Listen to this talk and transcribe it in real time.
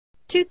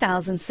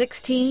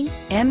2016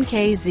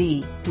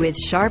 MKZ. With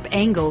sharp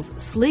angles,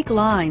 sleek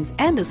lines,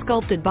 and a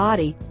sculpted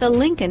body, the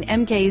Lincoln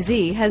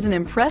MKZ has an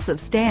impressive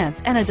stance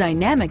and a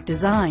dynamic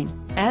design.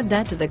 Add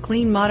that to the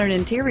clean modern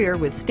interior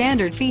with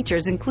standard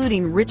features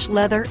including rich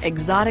leather,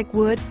 exotic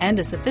wood, and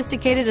a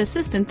sophisticated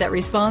assistant that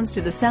responds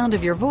to the sound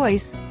of your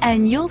voice,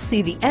 and you'll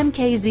see the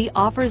MKZ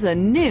offers a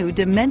new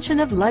dimension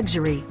of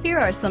luxury. Here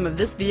are some of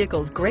this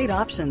vehicle's great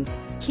options: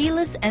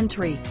 keyless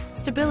entry,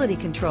 stability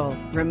control,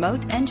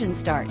 remote engine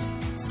start,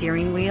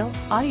 steering wheel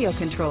audio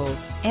controls,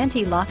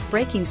 anti-lock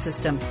braking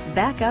system,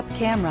 backup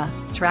camera,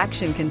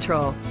 traction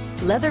control,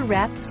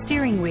 leather-wrapped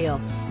steering wheel,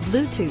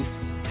 Bluetooth,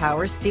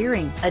 power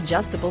steering,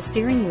 adjustable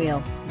steering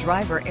wheel,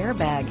 driver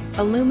airbag,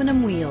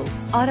 aluminum wheels,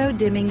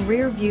 auto-dimming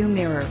rear view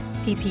mirror,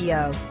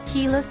 PPO,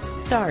 keyless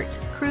start,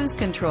 cruise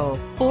control,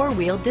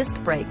 four-wheel disc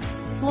brakes,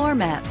 floor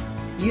mats,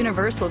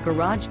 universal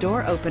garage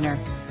door opener,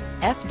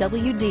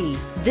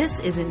 FWD. This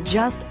isn't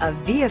just a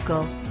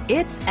vehicle,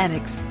 it's an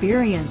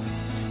experience.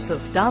 So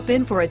stop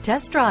in for a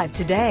test drive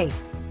today.